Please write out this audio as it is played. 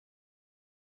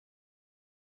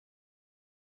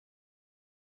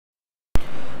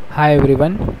Hi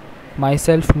everyone,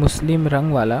 myself Muslim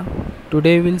Rangwala.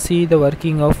 Today we'll see the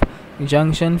working of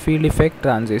Junction Field Effect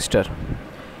Transistor.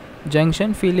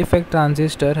 Junction Field Effect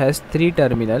Transistor has three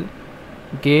terminals: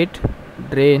 gate,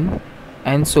 drain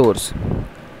and source.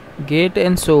 Gate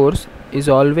and source is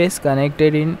always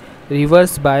connected in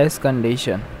reverse bias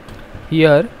condition.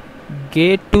 Here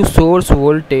gate to source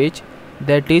voltage,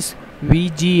 that is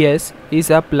VGS,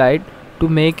 is applied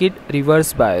to make it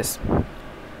reverse bias.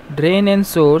 Drain and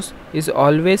source is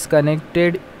always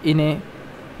connected in a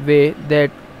way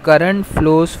that current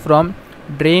flows from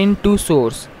drain to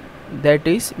source, that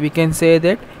is we can say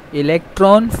that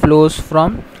electron flows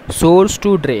from source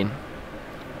to drain.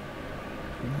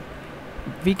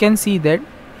 We can see that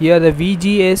here the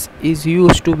VGS is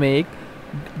used to make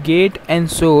gate and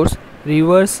source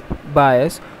reverse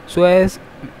bias, so as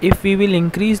if we will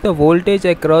increase the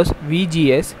voltage across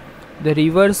VGS, the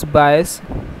reverse bias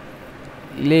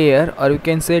layer, or we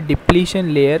can say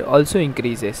depletion layer, also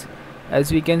increases.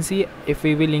 As we can see, if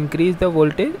we will increase the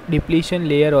voltage, depletion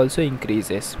layer also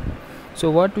increases. So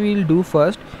what we will do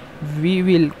first, we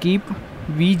will keep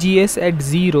VGS at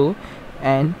 0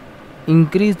 and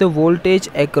increase the voltage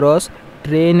across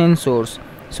drain and source.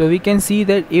 So we can see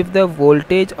that if the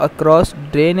voltage across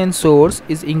drain and source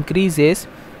is increases,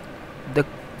 the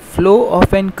flow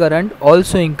of an current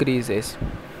also increases.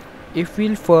 If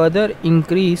we'll further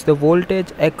increase the voltage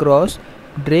across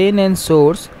drain and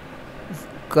source,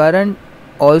 current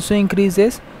also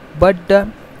increases, but the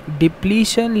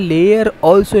depletion layer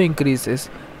also increases.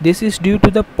 This is due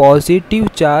to the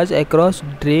positive charge across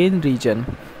drain region.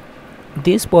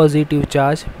 This positive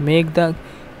charge make the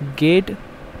gate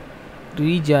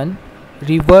region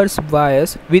reverse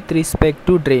bias with respect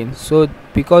to drain. So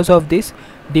because of this,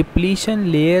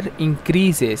 depletion layer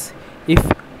increases if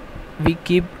we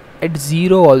keep at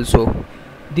 0 also.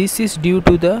 This is due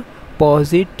to the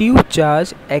positive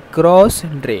charge across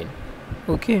drain.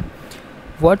 Okay,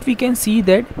 what we can see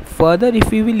that further,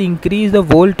 if we will increase the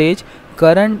voltage,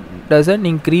 current doesn't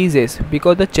increases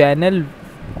because the channel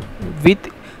width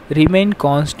remain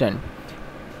constant.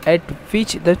 At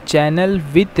which the channel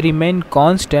width remain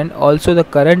constant, also the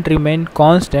current remain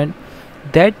constant,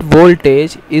 that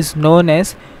voltage is known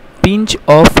as pinch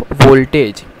off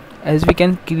voltage. As we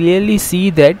can clearly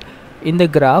see that in the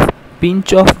graph,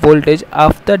 pinch off voltage,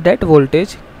 after that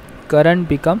voltage current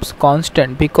becomes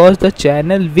constant because the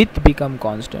channel width become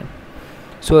constant.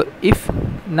 So if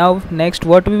now next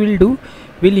what we will do,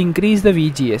 we'll increase the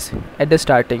VGS at the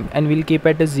starting and we'll keep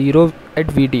at a 0 at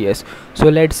VDS. So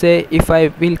let's say if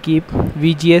I will keep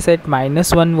VGS at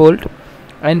 -1 volt,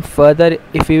 and further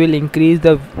if we will increase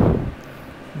the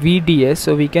VDS,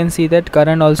 so we can see that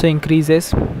current also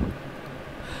increases,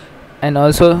 and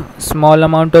also small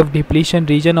amount of depletion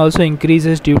region also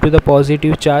increases due to the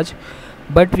positive charge.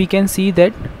 But we can see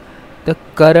that the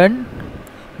current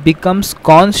becomes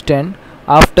constant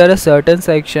after a certain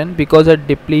section because of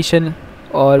depletion,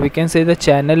 or we can say the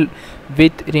channel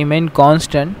width remain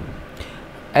constant.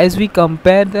 As we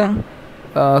compare the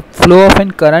flow of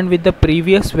an current with the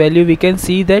previous value, we can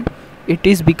see that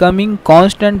it is becoming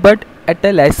constant but at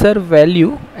a lesser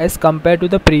value as compared to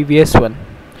the previous one.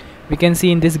 We can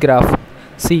see in this graph,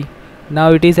 see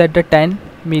now it is at the 10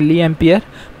 milliampere.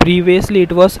 Previously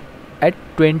it was at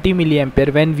 20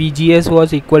 milliampere when VGS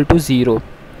was equal to 0.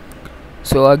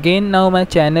 So again now my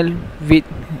channel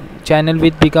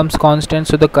width becomes constant,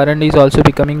 so the current is also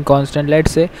becoming constant.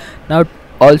 Let's say now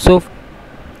also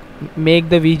make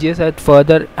the VGS at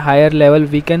further higher level.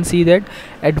 We can see that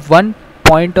at one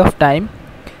point of time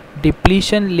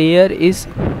depletion layer is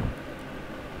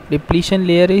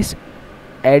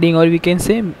adding, or we can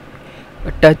say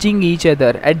touching each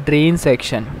other at drain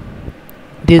section.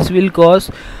 This will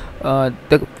cause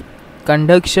the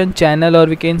conduction channel, or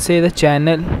we can say the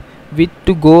channel width,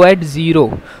 to go at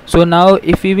 0. So now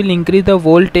if we will increase the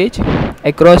voltage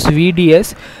across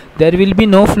VDS, there will be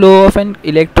no flow of an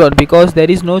electron because there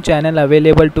is no channel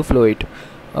available to flow it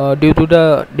due to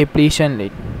the depletion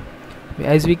rate.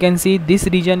 As we can see, this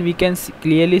region we can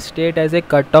clearly state as a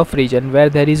cutoff region where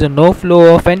there is no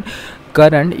flow of an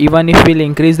current even if we will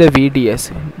increase the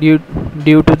VDS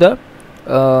due to the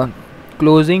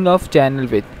closing of channel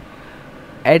width.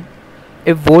 At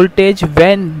a voltage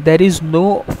when there is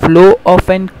no flow of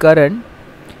an current,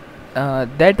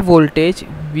 that voltage,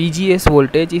 VGS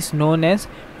voltage, is known as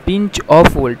pinch off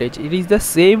voltage. It is the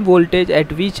same voltage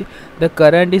at which the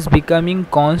current is becoming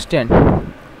constant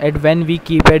at when we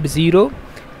keep at 0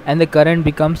 and the current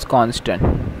becomes constant.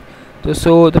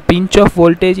 So the pinch off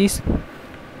voltage is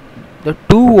the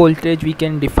two voltage we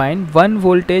can define. One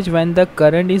voltage when the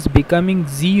current is becoming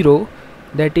 0,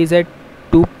 that is at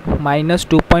 2 minus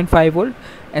 2.5 volt,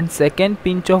 and second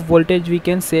pinch of voltage we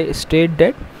can say state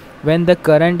that when the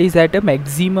current is at a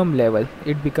maximum level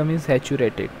it becomes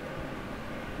saturated.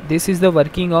 This is the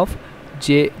working of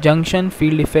junction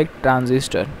field effect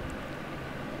transistor.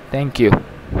 Thank you.